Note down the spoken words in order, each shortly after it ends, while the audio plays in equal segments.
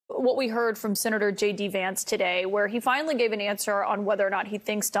what we heard from Senator J.D. Vance today, where he finally gave an answer on whether or not he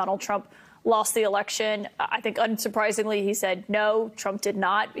thinks Donald Trump lost the election. I think unsurprisingly, he said, no, Trump did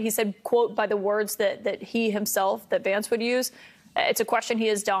not. He said, quote, by the words that he himself, that Vance would use. It's a question he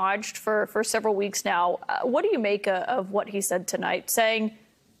has dodged for several weeks now. What do you make of what he said tonight, saying,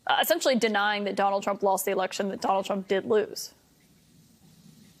 essentially denying that Donald Trump lost the election, that Donald Trump did lose?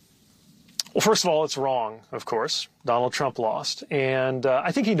 Well, first of all, it's wrong, of course. Donald Trump lost. And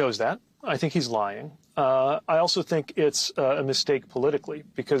I think he knows that. I think he's lying. I also think it's a mistake politically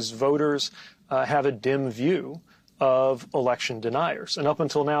because voters have a dim view of election deniers. And up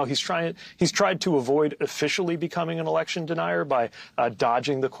until now, he's tried to avoid officially becoming an election denier by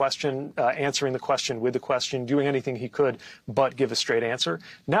dodging the question, answering the question with the question, doing anything he could but give a straight answer.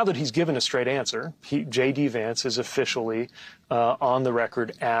 Now that he's given a straight answer, J.D. Vance is officially on the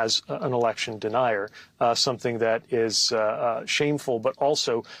record as an election denier, something that is shameful, but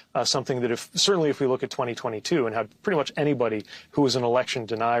also something that certainly if we look at 2022 and had pretty much anybody who was an election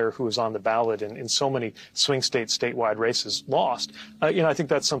denier who was on the ballot in so many swing states, statewide races lost, I think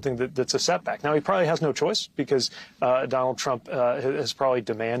that's something that's a setback. Now, he probably has no choice because Donald Trump has probably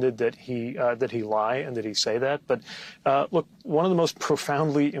demanded that he lie and that he say that. But look, one of the most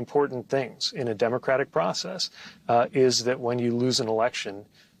profoundly important things in a democratic process is that when you lose an election,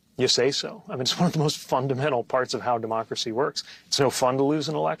 you say so. I mean, it's one of the most fundamental parts of how democracy works. It's no fun to lose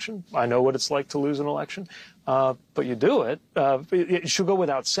an election. I know what it's like to lose an election, but you do it. It should go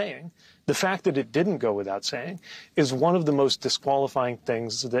without saying. The fact that it didn't go without saying is one of the most disqualifying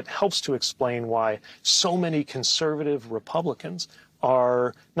things that helps to explain why so many conservative Republicans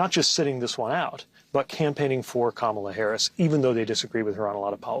are not just sitting this one out, but campaigning for Kamala Harris, even though they disagree with her on a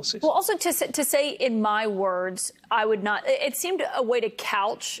lot of policies. Well, also to say in my words, I would not. It seemed a way to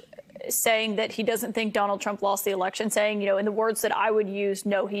couch saying that he doesn't think Donald Trump lost the election, saying, in the words that I would use,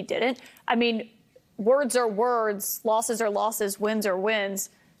 no, he didn't. I mean, words are words, losses are losses, wins are wins.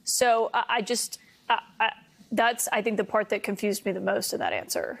 So that's, I think, the part that confused me the most in that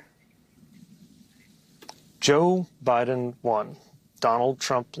answer. Joe Biden won. Donald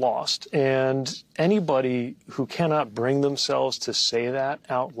Trump lost. And anybody who cannot bring themselves to say that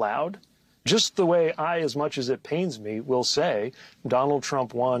out loud, just the way I, as much as it pains me, will say Donald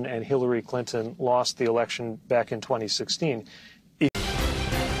Trump won and Hillary Clinton lost the election back in 2016.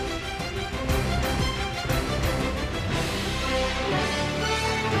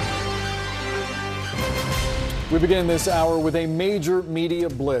 We begin this hour with a major media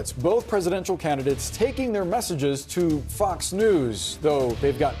blitz. Both presidential candidates taking their messages to Fox News, though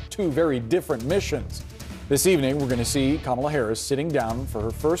they've got two very different missions. This evening, we're going to see Kamala Harris sitting down for her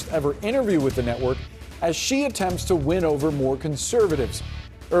first ever interview with the network as she attempts to win over more conservatives.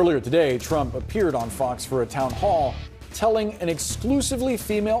 Earlier today, Trump appeared on Fox for a town hall, telling an exclusively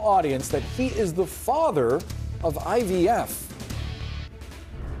female audience that he is the father of IVF.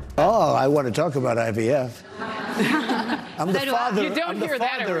 Oh, I want to talk about IVF. I'm the father. You don't hear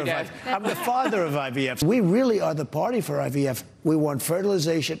that every day. I'm the father of IVF. We really are the party for IVF. We want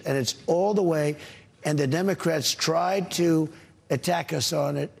fertilization, and it's all the way. And the Democrats tried to attack us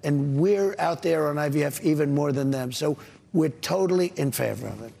on it, and we're out there on IVF even more than them. So we're totally in favor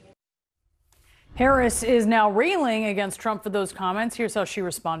of it. Harris is now railing against Trump for those comments. Here's how she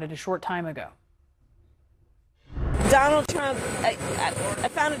responded a short time ago. Donald Trump, I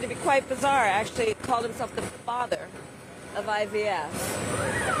found it to be quite bizarre, actually called himself the father of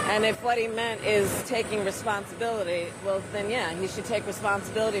IVF. And if what he meant is taking responsibility, well, then, yeah, he should take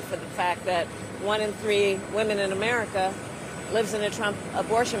responsibility for the fact that 1 in 3 women in America lives in a Trump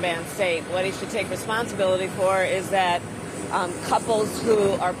abortion ban state. What he should take responsibility for is that couples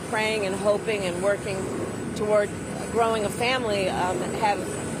who are praying and hoping and working toward growing a family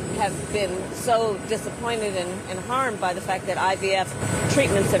have been so disappointed and harmed by the fact that IVF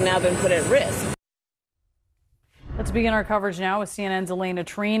treatments have now been put at risk. Let's begin our coverage now with CNN's Elena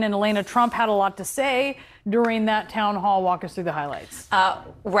Treen. And Elena, Trump had a lot to say during that town hall. Walk us through the highlights.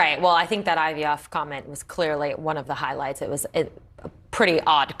 Right. Well, I think that IVF comment was clearly one of the highlights. It was a pretty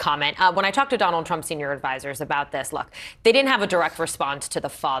odd comment. When I talked to Donald Trump's senior advisors about this, look, they didn't have a direct response to the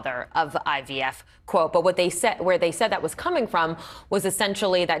father of IVF quote, but what they said, where they said that was coming from, was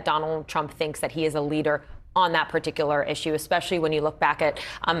essentially that Donald Trump thinks that he is a leader on that particular issue, especially when you look back at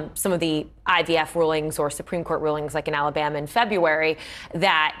some of the IVF rulings or Supreme Court rulings like in Alabama in February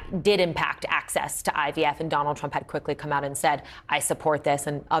that did impact access to IVF. And Donald Trump had quickly come out and said, I support this,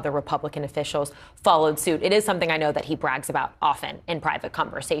 and other Republican officials followed suit. It is something I know that he brags about often in private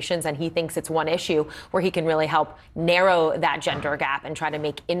conversations, and he thinks it's one issue where he can really help narrow that gender gap and try to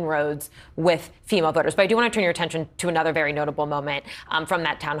make inroads with female voters. But I do want to turn your attention to another very notable moment from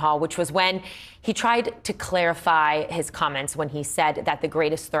that town hall, which was when he tried to clarify his comments when he said that the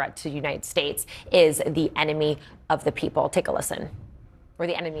greatest threat to the United States is the enemy of the people. Take a listen. Or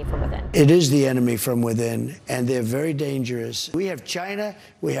the enemy from within. It is the enemy from within, and they're very dangerous. We have China,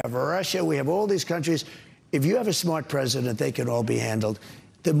 we have Russia, we have all these countries. If you have a smart president, they can all be handled.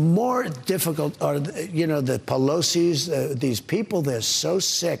 The more difficult are, you know, the Pelosi's, these people, they're so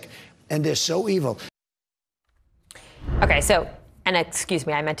sick and they're so evil. Okay, so, and excuse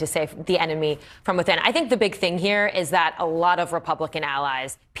me, I meant to say the enemy from within. I think the big thing here is that a lot of Republican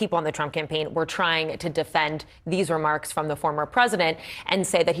allies, people on the Trump campaign, were trying to defend these remarks from the former president and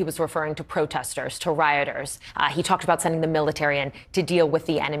say that he was referring to protesters, to rioters. He talked about sending the military in to deal with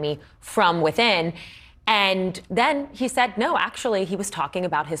the enemy from within. And then he said, no, actually, he was talking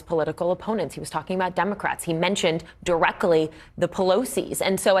about his political opponents. He was talking about Democrats. He mentioned directly the Pelosi's.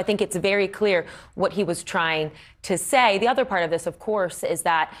 And so I think it's very clear what he was trying to say. The other part of this, of course, is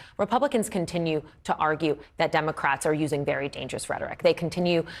that Republicans continue to argue that Democrats are using very dangerous rhetoric. They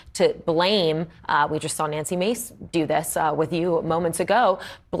continue to blame, we just saw Nancy Mace do this with you moments ago,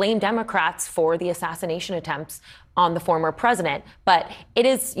 blame Democrats for the assassination attempts on the former president. But it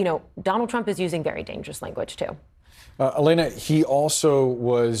is, you know, Donald Trump is using very dangerous language, too. Elena, he also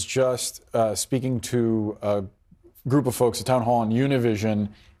was just speaking to a group of folks at Town Hall on Univision,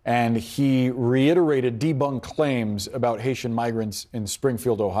 and he reiterated debunked claims about Haitian migrants in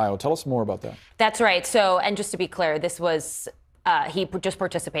Springfield, Ohio. Tell us more about that. That's right. So, and just to be clear, this was he just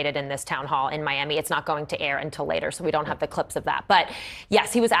participated in this town hall in Miami. It's not going to air until later, so we don't have the clips of that. But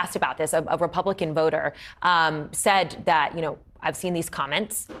yes, he was asked about this. A Republican voter said that, you know, I've seen these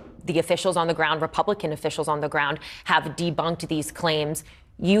comments. The officials on the ground, Republican officials on the ground, have debunked these claims.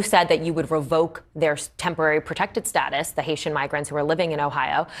 You said that you would revoke their temporary protected status, the Haitian migrants who are living in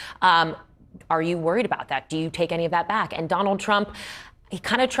Ohio. Are you worried about that? Do you take any of that back? And Donald Trump, he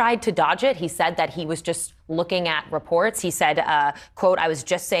kind of tried to dodge it. He said that he was just looking at reports. He said, quote, I was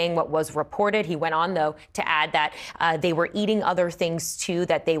just saying what was reported. He went on, though, to add that they were eating other things, too,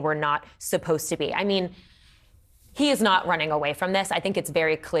 that they were not supposed to be. I mean, he is not running away from this. I think it's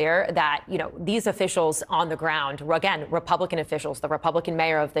very clear that, you know, these officials on the ground, again, Republican officials, the Republican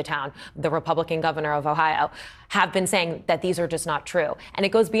mayor of the town, the Republican governor of Ohio, have been saying that these are just not true. And it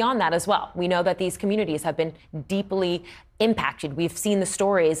goes beyond that as well. We know that these communities have been deeply impacted. We've seen the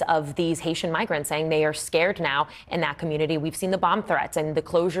stories of these Haitian migrants saying they are scared now in that community. We've seen the bomb threats and the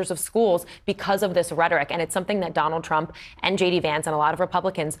closures of schools because of this rhetoric. And it's something that Donald Trump and J.D. Vance and a lot of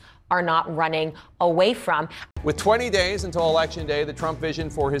Republicans are not running away from. With 20 days until Election Day, the Trump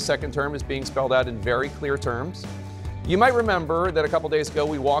vision for his second term is being spelled out in very clear terms. You might remember that a couple days ago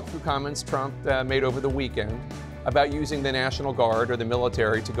we walked through comments Trump made over the weekend about using the National Guard or the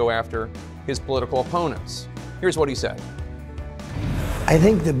military to go after his political opponents. Here's what he said. I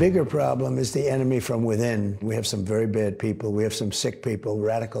think the bigger problem is the enemy from within. We have some very bad people. We have some sick people,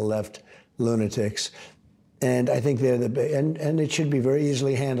 radical left lunatics. And I think they're and it should be very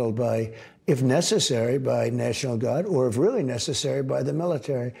easily handled by, if necessary, by National Guard, or if really necessary, by the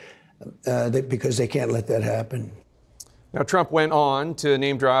military, because they can't let that happen. Now, Trump went on to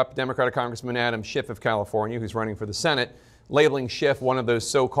name drop Democratic Congressman Adam Schiff of California, who's running for the Senate, labeling Schiff one of those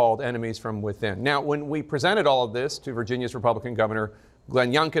so-called enemies from within. Now, when we presented all of this to Virginia's Republican Governor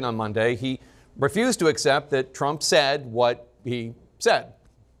Glenn Youngkin on Monday, he refused to accept that Trump said what he said.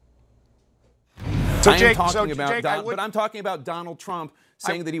 So, but I'm talking about Donald Trump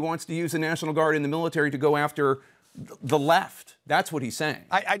saying that he wants to use the National Guard and the military to go after the left. That's what he's saying.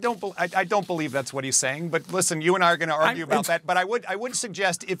 I don't believe that's what he's saying. But listen, you and I are going to argue about that. But I would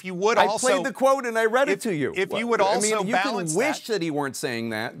suggest if you would also. I played the quote and I read it to you. If you would also balance you can wish that he weren't saying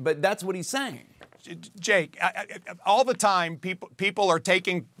that, but that's what he's saying. Jake, all the time people are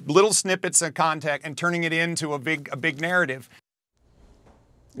taking little snippets of content and turning it into a big narrative.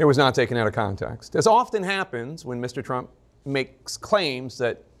 It was not taken out of context, as often happens when Mr. Trump makes claims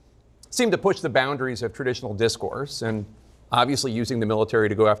that seem to push the boundaries of traditional discourse, and obviously using the military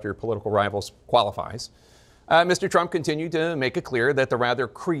to go after your political rivals qualifies. Mr. Trump continued to make it clear that the rather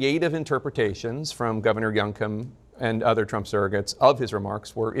creative interpretations from Governor Youngkin and other Trump surrogates of his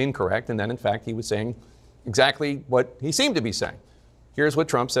remarks were incorrect, and that, in fact, he was saying exactly what he seemed to be saying. Here's what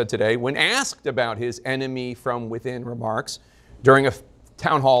Trump said today when asked about his enemy from within remarks during a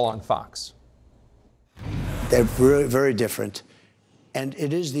town hall on Fox. They're very, very different. And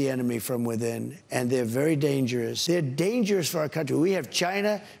it is the enemy from within, and they're very dangerous. They're dangerous for our country. We have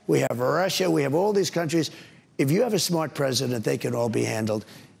China, we have Russia, we have all these countries. If you have a smart president, they can all be handled.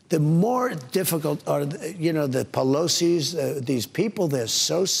 The more difficult are, you know, the Pelosi's, these people, they're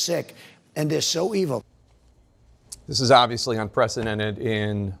so sick and they're so evil. This is obviously unprecedented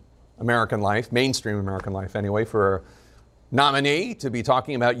in American life, mainstream American life anyway, for a nominee to be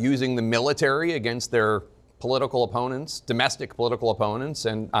talking about using the military against their political opponents, domestic political opponents,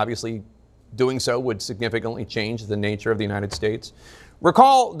 and obviously doing so would significantly change the nature of the United States.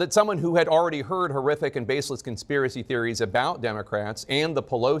 Recall that someone who had already heard horrific and baseless conspiracy theories about Democrats and the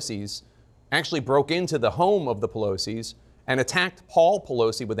Pelosi's actually broke into the home of the Pelosi's and attacked Paul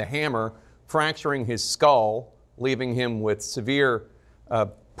Pelosi with a hammer, fracturing his skull, leaving him with severe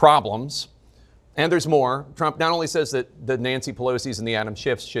problems. And there's more. Trump not only says that the Nancy Pelosi's and the Adam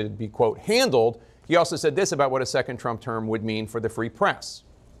Schiffs should be, quote, handled, he also said this about what a second Trump term would mean for the free press.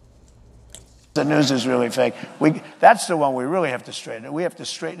 The news is really fake. That's the one we really have to straighten. We have to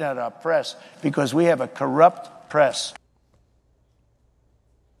straighten out our press because we have a corrupt press.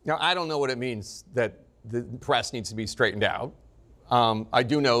 Now, I don't know what it means that the press needs to be straightened out. I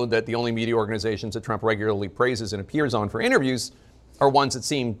do know that the only media organizations that Trump regularly praises and appears on for interviews are ones that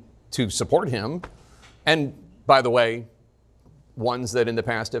seem to support him. And by the way, ones that in the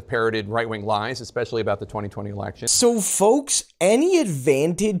past have parroted right-wing lies, especially about the 2020 election. So, folks, any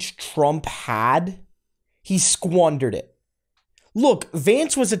advantage Trump had, he squandered it. Look,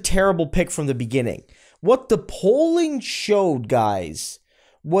 Vance was a terrible pick from the beginning. What the polling showed, guys,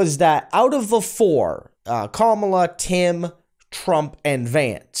 was that out of the four, Kamala, Tim, Trump, and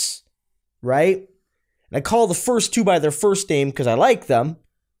Vance, right? And I call the first two by their first name because I like them.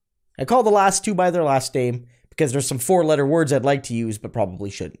 I call the last two by their last name because there's some four-letter words I'd like to use, but probably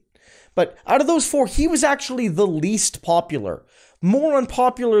shouldn't. But out of those four, he was actually the least popular. More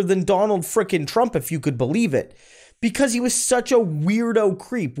unpopular than Donald frickin' Trump, if you could believe it. Because he was such a weirdo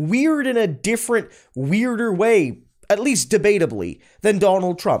creep. Weird in a different, weirder way, at least debatably, than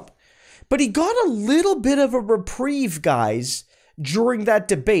Donald Trump. But he got a little bit of a reprieve, guys, during that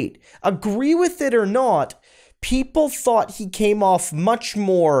debate. Agree with it or not, people thought he came off much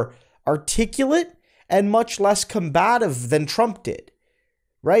more articulate and much less combative than Trump did,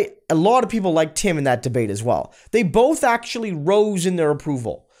 right? A lot of people liked Tim in that debate as well. They both actually rose in their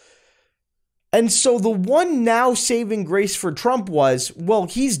approval. And so the one now saving grace for Trump was, well,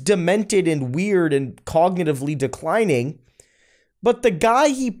 he's demented and weird and cognitively declining, but the guy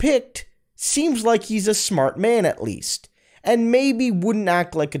he picked seems like he's a smart man at least, and maybe wouldn't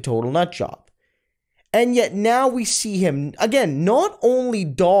act like a total nutjob. And yet now we see him, again, not only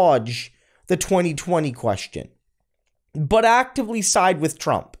dodge the 2020 question, but actively side with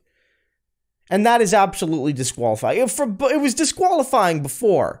Trump. And that is absolutely disqualifying. It was disqualifying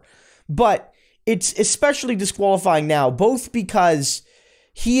before, but it's especially disqualifying now, both because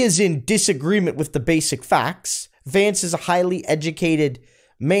he is in disagreement with the basic facts. Vance is a highly educated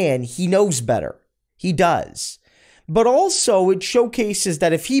man. He knows better. He does. But also it showcases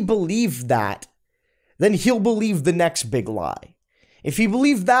that if he believed that, then he'll believe the next big lie. If he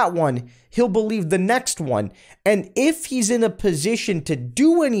believed that one, he'll believe the next one. And if he's in a position to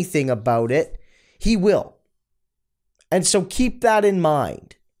do anything about it, he will. And so keep that in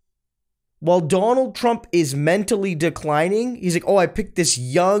mind. While Donald Trump is mentally declining, he's like, oh, I picked this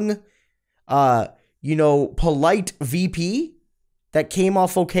young, polite VP that came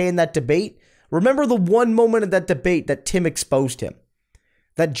off okay in that debate. Remember the one moment of that debate that Tim exposed him.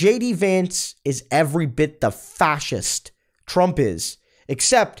 That J.D. Vance is every bit the fascist Trump is,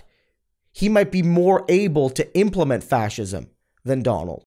 except he might be more able to implement fascism than Donald.